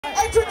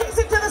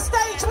Introducing to the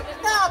stage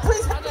now,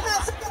 please put your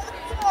hands together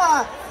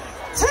for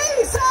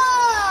Tzar!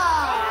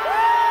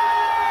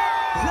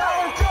 Yo,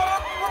 get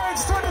up,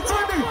 Rage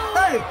 2020!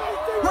 Hey,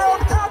 we're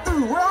on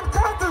Kadu!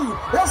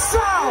 What's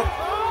up?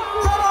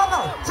 Get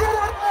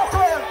on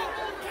Auckland!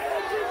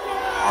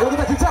 Oh, look at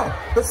that guitar!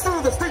 Let's do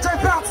this, DJ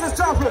Bounce, let's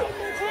jump it!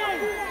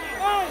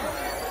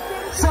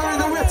 Sorry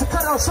that we had to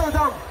cut our show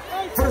down,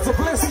 but it's a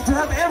blessing to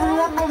have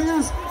everyone of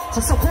you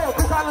to support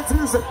Cook Island's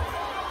music.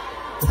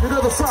 If you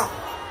know the song,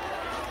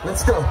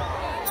 let's go.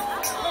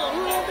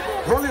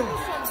 Volume.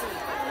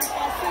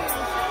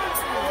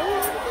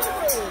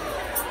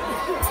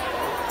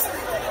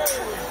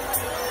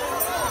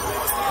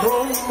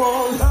 No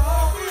more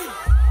loving,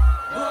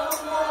 no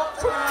more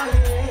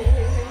crying.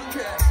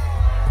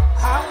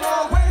 I'll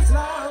always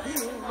love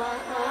you, my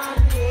honey.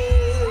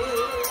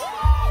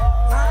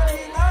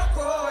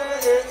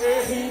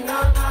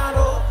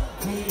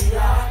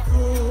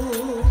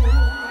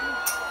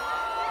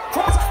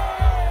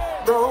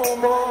 No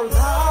more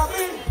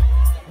loving,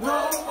 no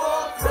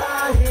more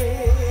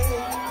crying.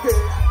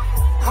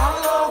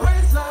 I'll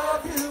always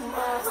love you,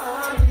 my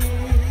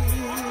honey.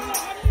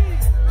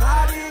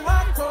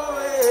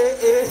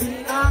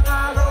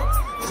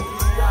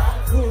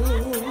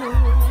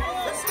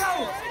 Let's go.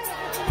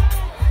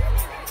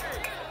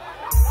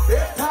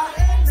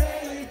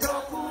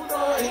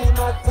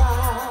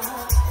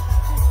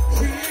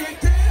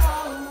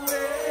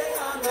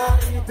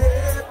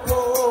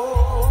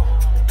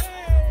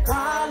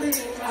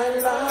 I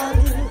love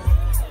you,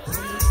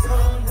 please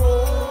come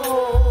home.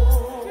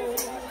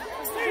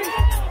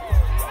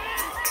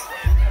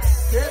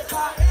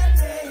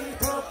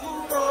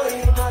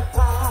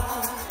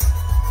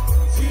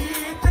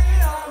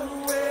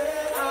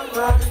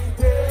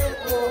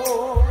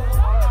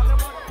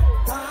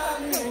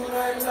 Darling, I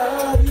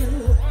love you,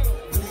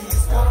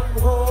 please come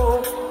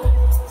home.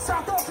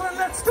 South Auckland,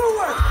 let's do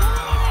it!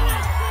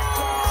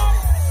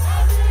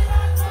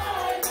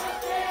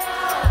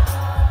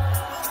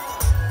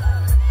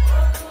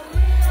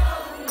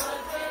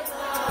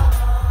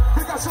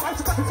 So I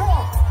took that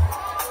before.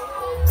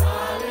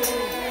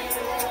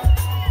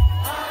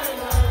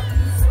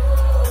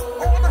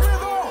 Oh, the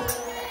rhythm.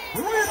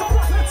 Where's the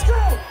block? Let's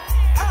go.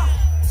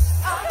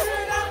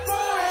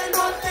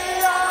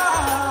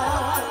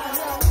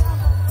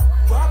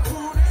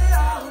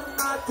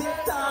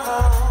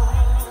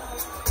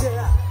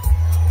 Yeah.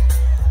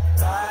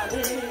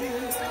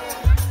 Darling,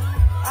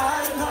 I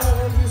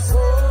love you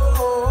so.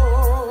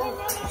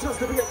 Just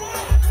the beginning.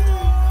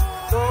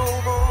 No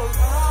more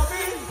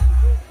loving.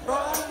 No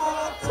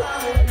more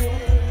crying,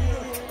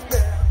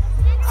 yeah.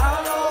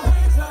 I'll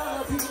always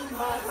love you,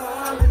 my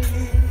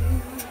honey.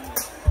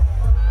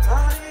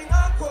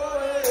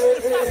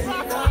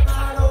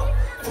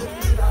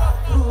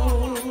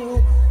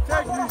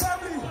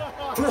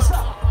 Bless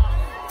up.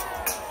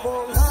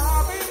 More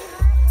loving,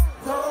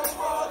 no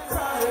more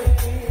crying,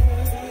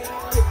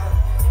 yeah.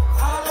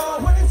 I'll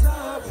always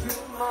love you,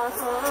 my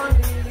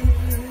honey.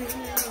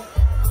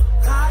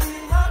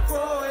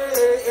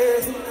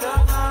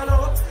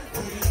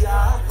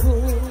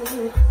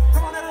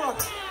 Come on, everyone.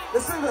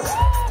 Let's do this.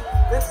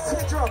 Let's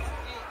take drop.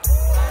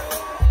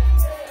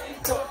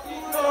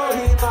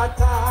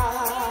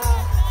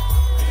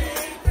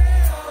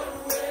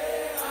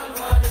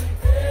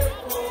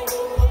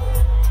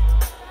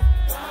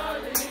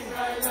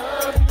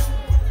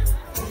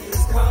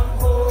 Please come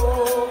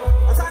home.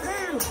 I can't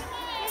hear you.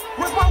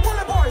 Where's my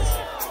Wooly boys?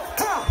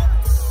 Huh?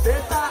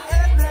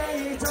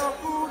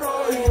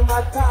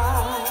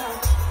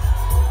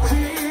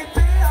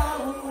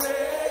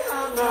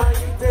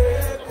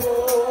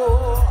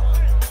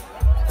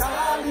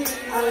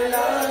 I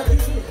love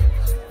you,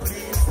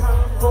 please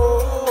come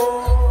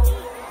home.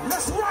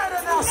 Let's ride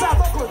it now, South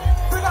Auckland.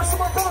 Bring out some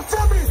more brother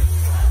Tommy.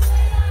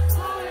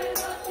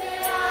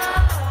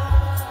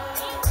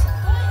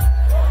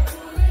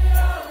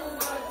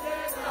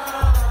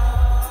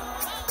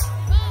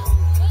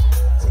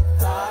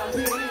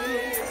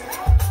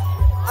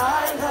 I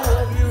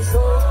love you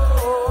so.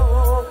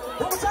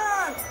 One more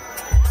time.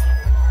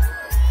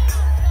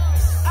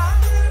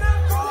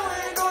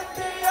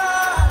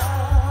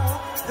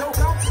 No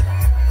counts.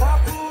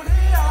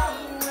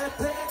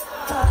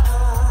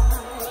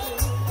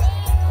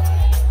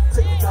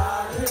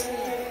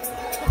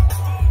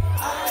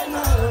 I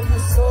love you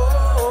so.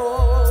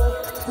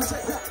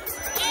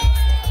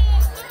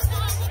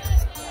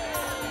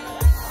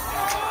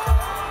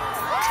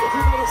 If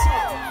you know the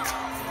song,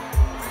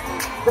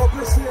 God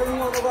bless you, every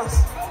one of us.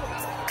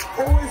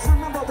 Always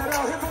remember that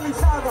our Heavenly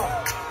Father,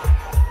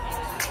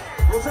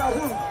 without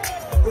Him,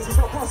 this is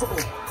not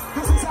possible.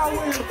 This is our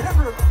way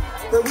independent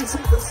that we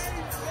seek this.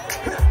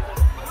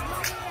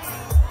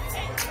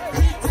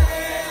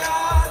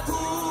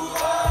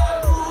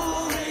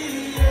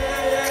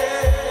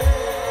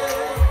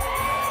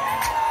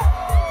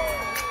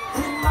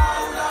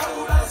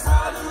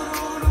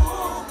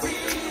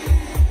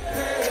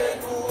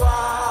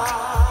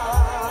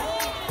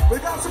 We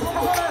got some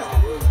people here.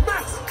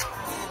 Max.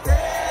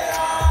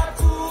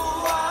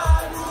 Atua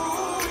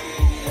Nui.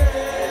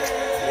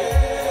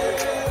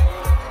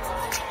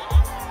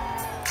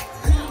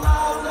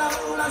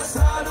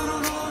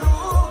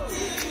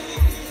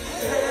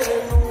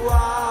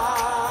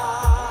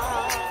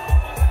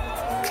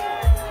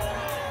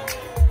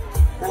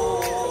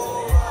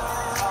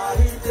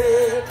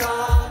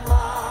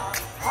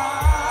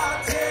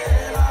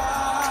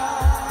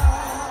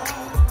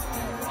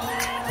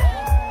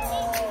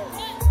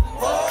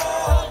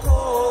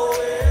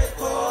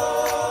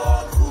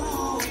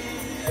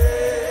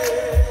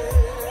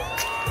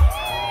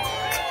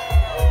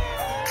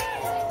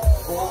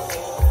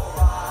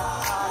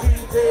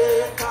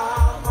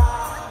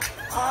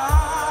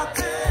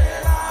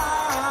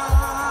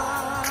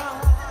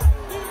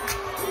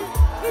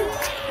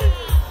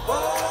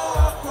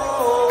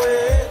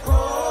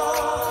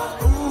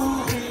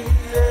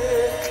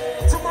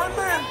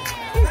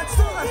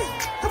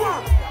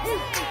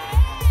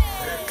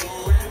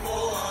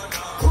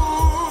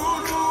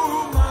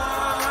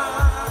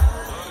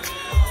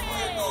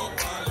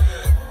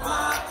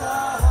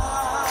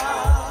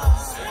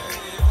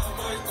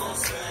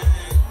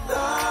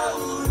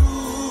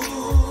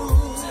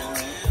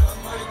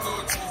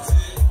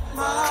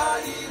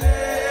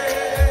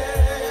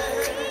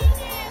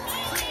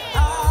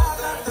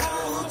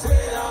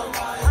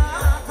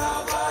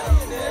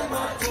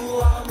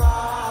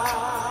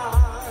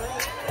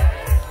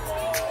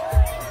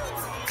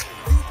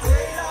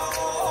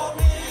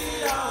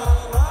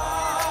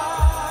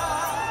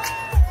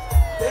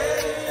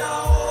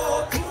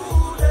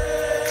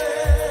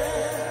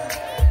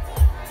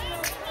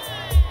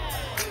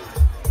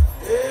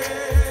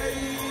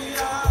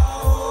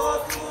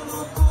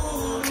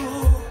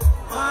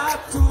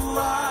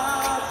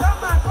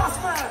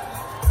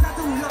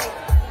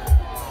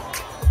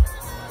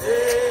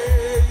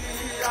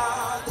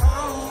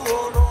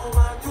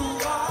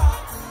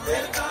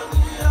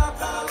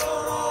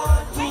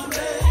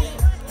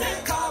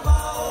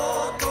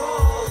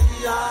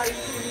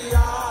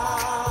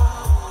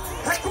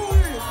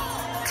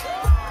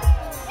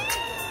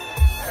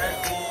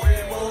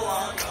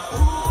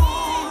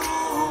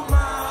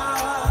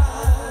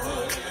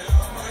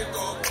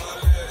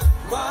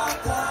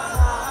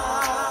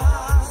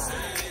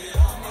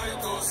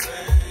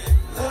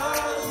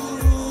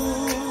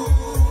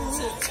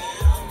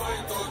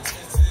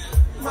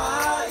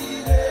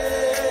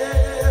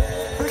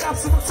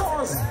 absolute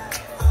tours.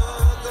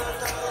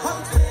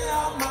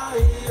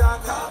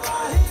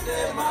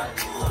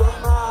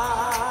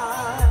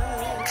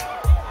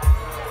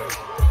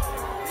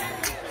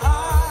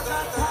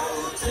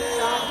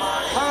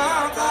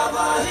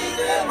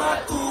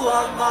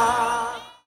 Mama.